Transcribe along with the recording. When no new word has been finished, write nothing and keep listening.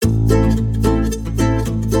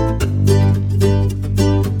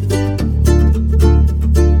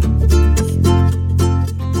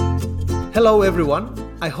Hello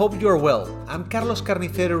everyone, I hope you are well. I'm Carlos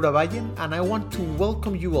Carnicero Urabayen and I want to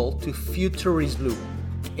welcome you all to Future is Blue,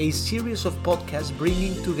 a series of podcasts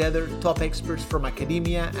bringing together top experts from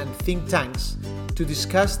academia and think tanks to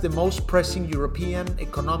discuss the most pressing European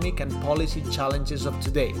economic and policy challenges of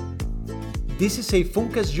today. This is a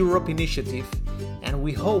Funcas Europe initiative and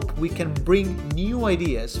we hope we can bring new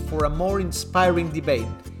ideas for a more inspiring debate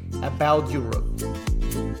about Europe.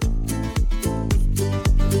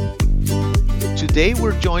 Today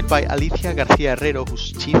we're joined by Alicia García Herrero,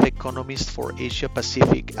 who's Chief Economist for Asia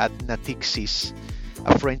Pacific at Natixis,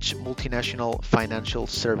 a French multinational financial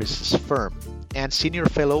services firm, and Senior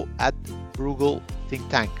Fellow at Bruegel think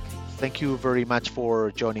tank. Thank you very much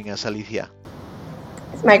for joining us, Alicia.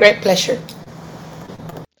 It's my great pleasure.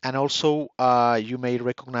 And also, you may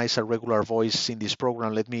recognize a regular voice in this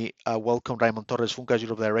program. Let me welcome Raymond Torres, Funcas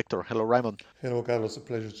Europe Director. Hello, Raymond. Hello, Carlos. A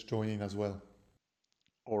pleasure to join in as well.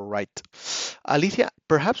 All right. Alicia,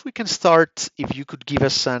 perhaps we can start if you could give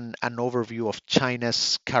us an overview of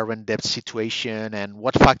China's current debt situation and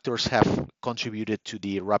what factors have contributed to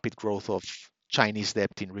the rapid growth of Chinese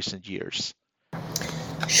debt in recent years.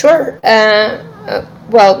 Sure.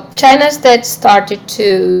 Well, China's debt started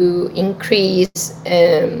to increase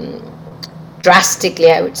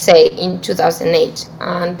drastically, I would say, in 2008.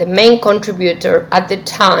 And the main contributor at the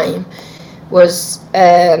time was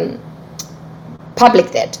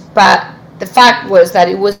public debt. But the fact was that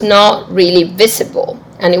it was not really visible.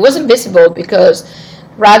 And it wasn't visible because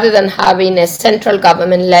rather than having a central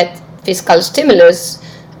government-led fiscal stimulus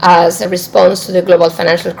as a response to the global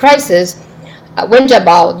financial crisis, Wen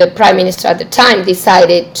Jiabao, the prime minister at the time,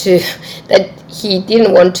 decided that he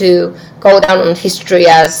didn't want to go down on history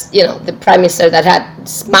as, the prime minister that had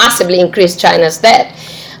massively increased China's debt,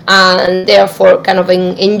 and therefore kind of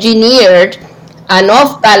engineered an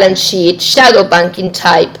off-balance sheet shadow banking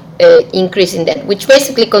type increase in debt, which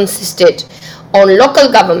basically consisted on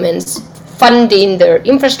local governments funding their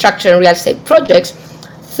infrastructure and real estate projects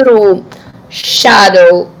through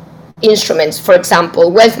shadow instruments, for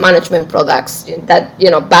example, wealth management products that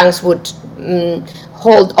banks would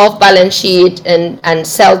hold off balance sheet and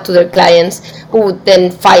sell to their clients, who would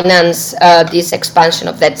then finance this expansion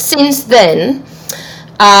of that. Since then,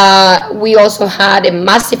 we also had a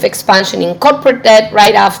massive expansion in corporate debt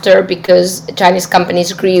right after, because Chinese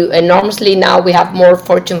companies grew enormously. Now we have more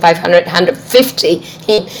Fortune 500, 150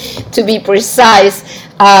 to be precise,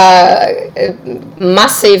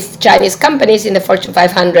 massive Chinese companies in the Fortune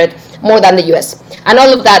 500, more than the US. And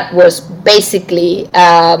all of that was basically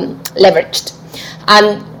leveraged.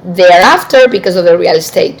 And thereafter, because of the real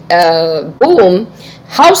estate boom,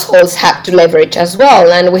 households had to leverage as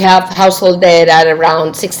well. And we have household debt at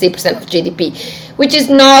around 60% of GDP, which is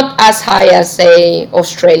not as high as, say,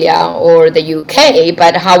 Australia or the UK.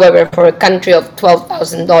 But however, for a country of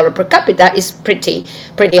 $12,000 per capita is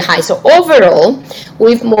pretty high. So overall,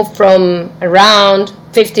 we've moved from around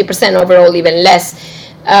 50% overall, even less,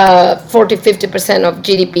 40-50% of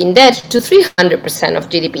GDP in debt to 300% of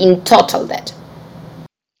GDP in total debt.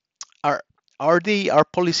 Are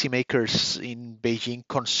policymakers in Beijing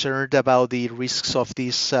concerned about the risks of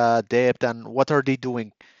this debt, and what are they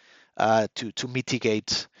doing to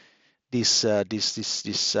mitigate this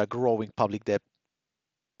growing public debt?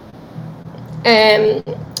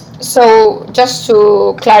 So just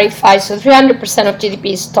to clarify, so 300% of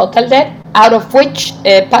GDP is total debt, out of which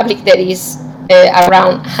public debt is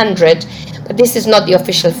around 100, but this is not the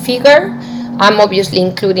official figure. I'm obviously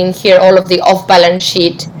including here all of the off-balance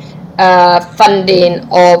sheet funding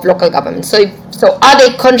of local governments. So are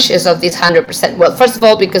they conscious of this 100%? Well, first of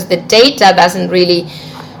all, because the data doesn't really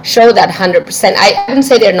show that 100%. I wouldn't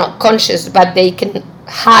say they're not conscious, but they can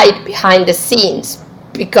hide behind the scenes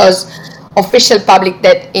because official public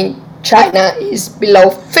debt in China is below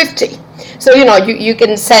 50. So, you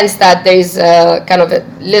can sense that there is kind of a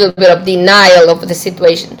little bit of denial of the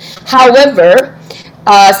situation. However,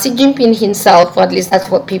 Xi Jinping himself, or at least that's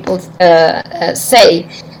what people say,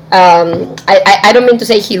 I don't mean to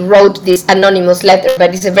say he wrote this anonymous letter,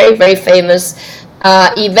 but it's a very, very famous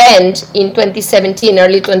event in 2017,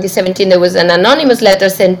 early 2017. There was an anonymous letter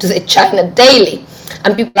sent to the China Daily,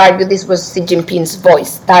 and people argue this was Xi Jinping's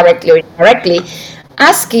voice, directly or indirectly,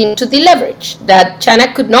 asking to deleverage, that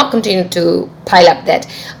China could not continue to pile up debt.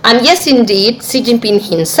 And yes, indeed, Xi Jinping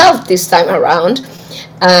himself this time around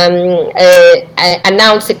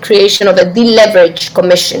announced the creation of a deleverage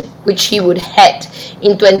commission, which he would head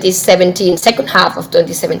in 2017, second half of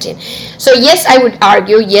 2017. So yes, I would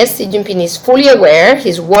argue, yes, Xi Jinping is fully aware,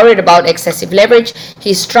 he's worried about excessive leverage,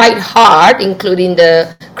 he's tried hard, including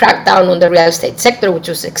the crackdown on the real estate sector, which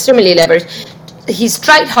was extremely leveraged, he's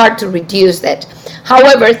tried hard to reduce that.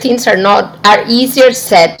 However, things are easier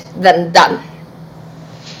said than done.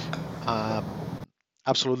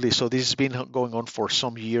 Absolutely. So this has been going on for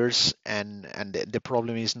some years, and the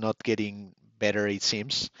problem is not getting better, it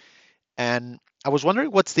seems. And I was wondering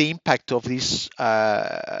what's the impact of this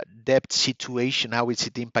debt situation? How is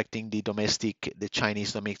it impacting the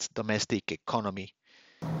Chinese domestic economy?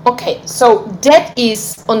 Okay, so debt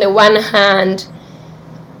is on the one hand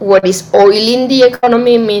what is oiling the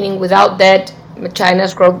economy, meaning without debt,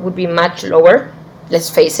 China's growth would be much lower, let's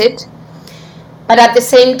face it. But at the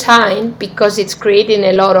same time, because it's creating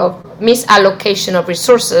a lot of misallocation of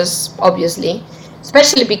resources, obviously,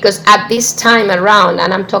 especially because at this time around,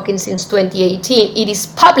 and I'm talking since 2018, it is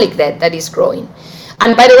public debt that is growing.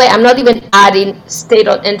 And by the way, I'm not even adding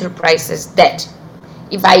state-owned enterprises debt.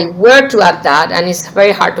 If I were to add that, and it's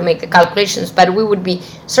very hard to make the calculations, but we would be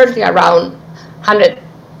certainly around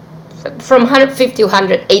 150 to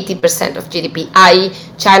 180% of GDP, i.e.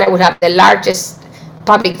 China would have the largest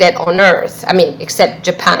public debt on earth, except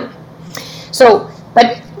Japan. So,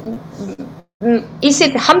 but is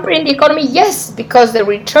it hampering the economy? Yes, because the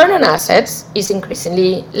return on assets is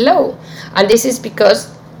increasingly low. And this is because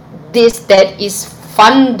this debt is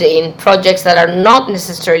funding projects that are not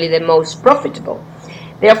necessarily the most profitable.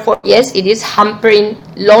 Therefore, yes, it is hampering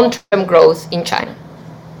long-term growth in China.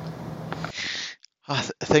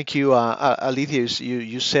 Thank you, Alicia.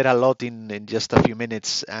 You said a lot in just a few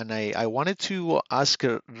minutes, and I wanted to ask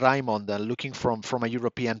Raymond, looking from a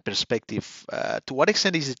European perspective, to what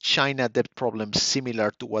extent is the China debt problem similar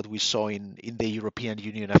to what we saw in the European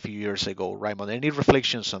Union a few years ago? Raymond, any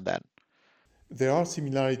reflections on that? There are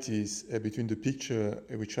similarities between the picture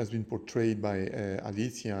which has been portrayed by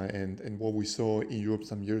Alicia and what we saw in Europe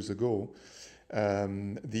some years ago.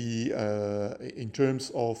 In terms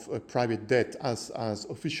of private debt, as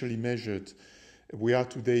officially measured, we are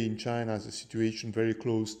today in China as a situation very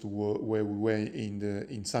close to where we were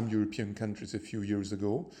in some European countries a few years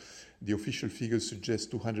ago. The official figures suggest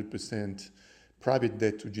 200% private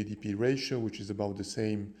debt to GDP ratio, which is about the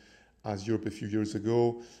same as Europe a few years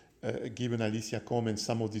ago. Given Alicia comments,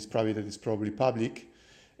 some of this private debt is probably public,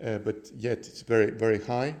 but yet it's very, very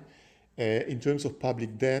high. In terms of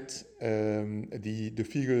public debt, the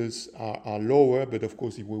figures are lower, but of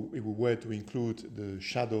course, if we were to include the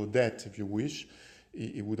shadow debt, if you wish,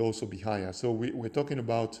 it would also be higher. So we're talking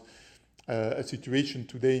about a situation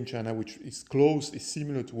today in China which is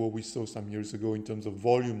similar to what we saw some years ago in terms of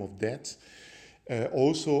volume of debt.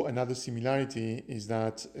 Also, another similarity is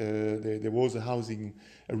that there was a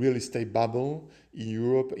real estate bubble in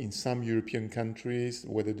Europe, in some European countries,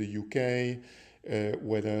 whether the UK,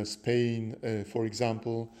 whether Spain, for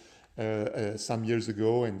example, some years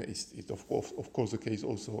ago, and it's of course the case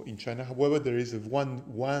also in China. However, there is at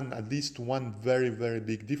least one very, very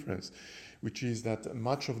big difference, which is that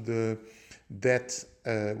much of the debt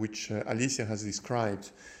which Alicia has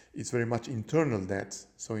described is very much internal debt.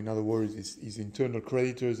 So in other words, is internal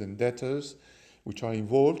creditors and debtors which are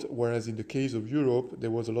involved, whereas in the case of Europe,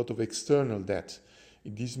 there was a lot of external debt.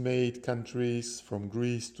 This made countries from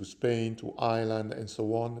Greece to Spain to Ireland and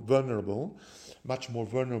so on vulnerable, much more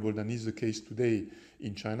vulnerable than is the case today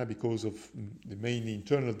in China because of the mainly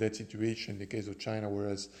internal debt situation in the case of China,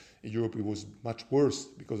 whereas in Europe it was much worse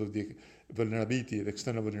because of the vulnerability, the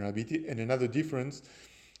external vulnerability. And another difference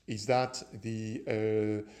is that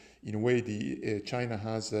China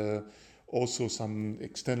has also some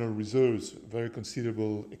external reserves, very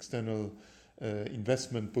considerable external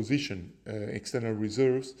investment position, external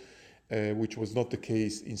reserves, which was not the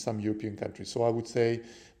case in some European countries. So I would say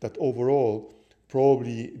that overall,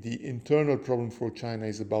 probably the internal problem for China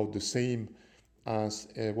is about the same as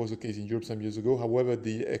was the case in Europe some years ago. However,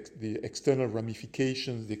 the external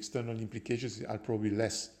ramifications, the external implications are probably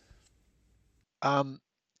less.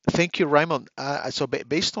 Thank you, Raymond. So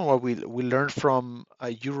based on what we learned from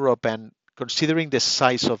Europe and considering the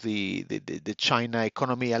size of the China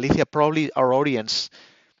economy, Alicia, probably our audience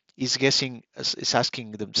is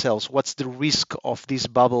asking themselves, what's the risk of this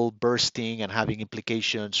bubble bursting and having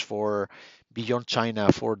implications for beyond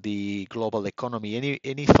China for the global economy?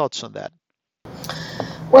 Any thoughts on that?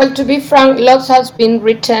 Well, to be frank, lots has been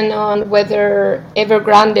written on whether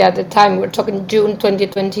Evergrande at the time, we're talking June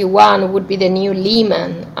 2021, would be the new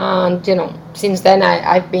Lehman. And, since then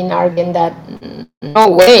I've been arguing that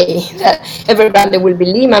no way that Evergrande will be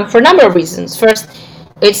Lehman for a number of reasons. First,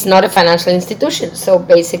 it's not a financial institution. So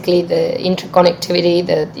basically the interconnectivity,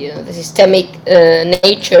 the systemic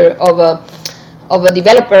nature of a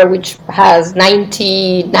developer which has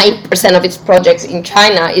 99% of its projects in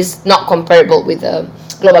China is not comparable with a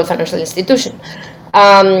global financial institution.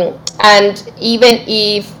 And even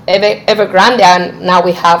if Evergrande, and now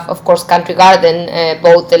we have, of course, Country Garden,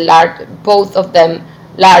 both of them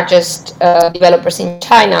largest developers in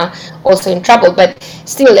China, also in trouble. But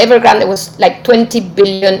still, Evergrande was like 20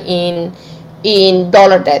 billion in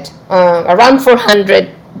dollar debt, around 400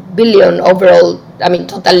 billion overall. I mean,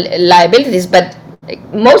 total liabilities, but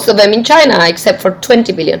most of them in China, except for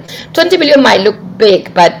 20 billion. 20 billion might look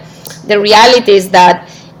big, but the reality is that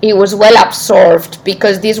it was well absorbed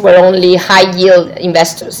because these were only high yield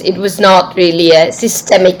investors. It was not really a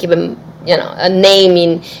systemic, even, a name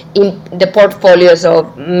in the portfolios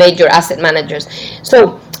of major asset managers.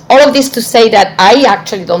 So all of this to say that I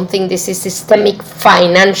actually don't think this is systemic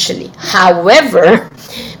financially. However,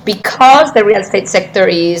 because the real estate sector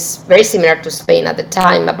is very similar to Spain at the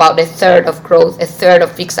time, about a third of growth, a third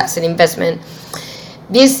of fixed asset investment,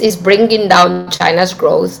 this is bringing down China's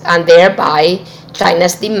growth and thereby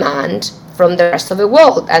China's demand from the rest of the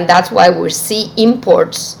world. And that's why we see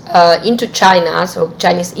imports into China, so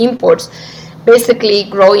Chinese imports, basically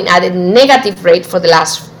growing at a negative rate for the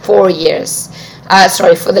last 4 years.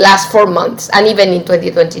 For the last 4 months, and even in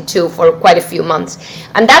 2022 for quite a few months.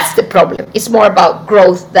 And that's the problem. It's more about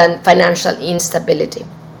growth than financial instability.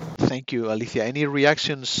 Thank you, Alicia. Any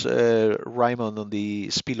reactions, Raymond, on the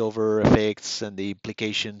spillover effects and the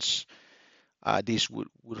implications this would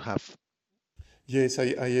have? Yes,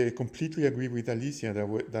 I completely agree with Alicia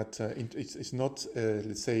that it's not,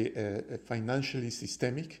 let's say, financially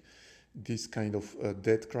systemic, this kind of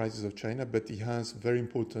debt crisis of China, but it has very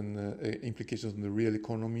important implications on the real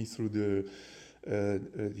economy through the,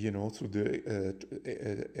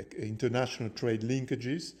 international trade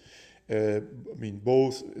linkages.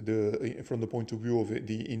 Both from the point of view of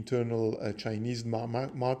the internal Chinese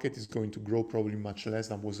market is going to grow probably much less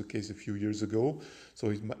than was the case a few years ago. So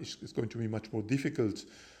it's going to be much more difficult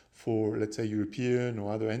for, let's say, European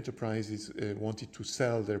or other enterprises wanting to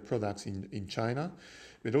sell their products in China.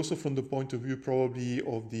 But also from the point of view probably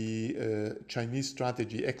of the Chinese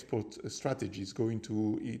strategy, export strategy is going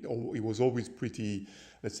to, it was always pretty,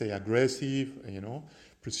 let's say, aggressive,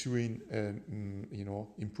 pursuing,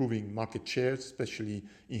 improving market shares, especially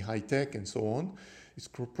in high tech and so on. It's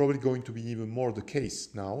probably going to be even more the case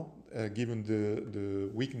now, given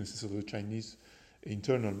the weaknesses of the Chinese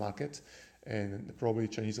internal market. And probably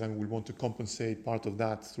Chinese government will want to compensate part of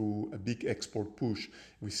that through a big export push.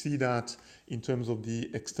 We see that in terms of the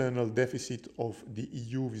external deficit of the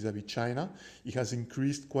EU vis-à-vis China. It has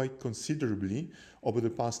increased quite considerably over the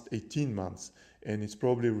past 18 months, and it's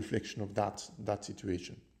probably a reflection of that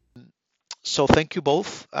situation. So thank you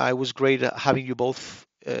both. It was great having you both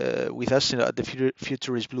with us at the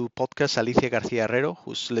Future is Blue podcast. Alicia García Herrero,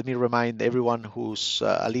 let me remind everyone,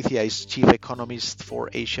 Alicia is Chief Economist for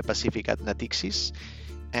Asia Pacific at Natixis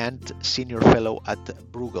and Senior Fellow at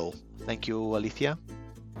Bruegel. Thank you, Alicia.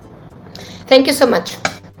 Thank you so much.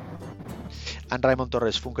 And Raymond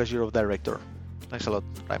Torres, Funcas Europe Director. Thanks a lot,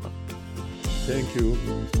 Raymond. Thank you.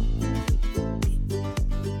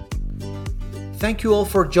 Thank you all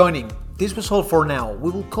for joining. This was all for now.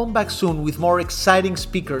 We will come back soon with more exciting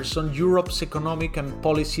speakers on Europe's economic and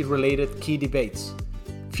policy-related key debates.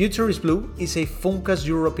 Future is Blue is a Funcas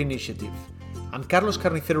Europe initiative. I'm Carlos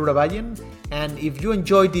Carnicero Urabayen, and if you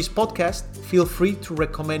enjoyed this podcast, feel free to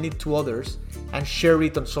recommend it to others and share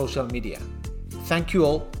it on social media. Thank you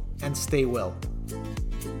all, and stay well.